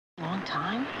long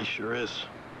time? He sure is.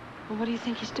 Well, what do you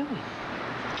think he's doing?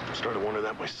 I'm starting to wonder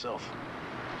that myself.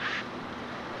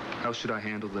 How should I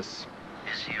handle this?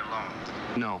 Is he alone?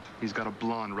 No, he's got a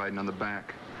blonde riding on the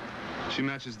back. She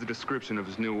matches the description of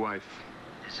his new wife.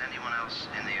 Is anyone else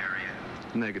in the area?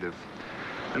 Negative.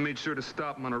 I made sure to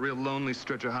stop him on a real lonely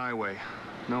stretch of highway.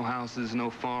 No houses, no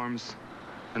farms,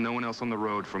 and no one else on the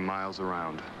road for miles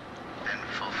around. Then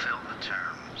fulfill the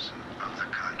terms of the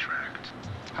contract.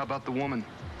 How about the woman?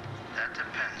 That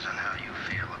depends on how you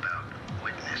feel about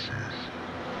witnesses.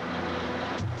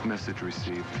 Message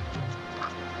received.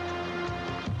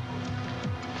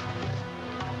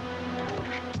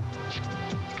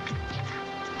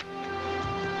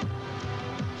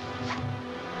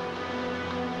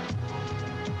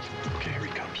 Okay, here he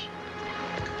comes.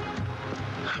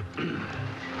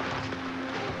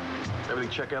 Everything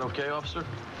check out okay, officer?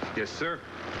 Yes, sir.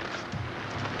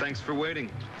 Thanks for waiting.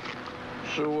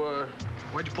 So,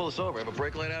 why'd you pull us over? Have a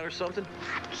brake light out or something?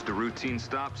 Just a routine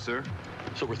stop, sir.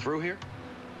 So we're through here?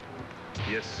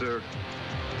 Yes, sir.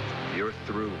 You're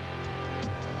through.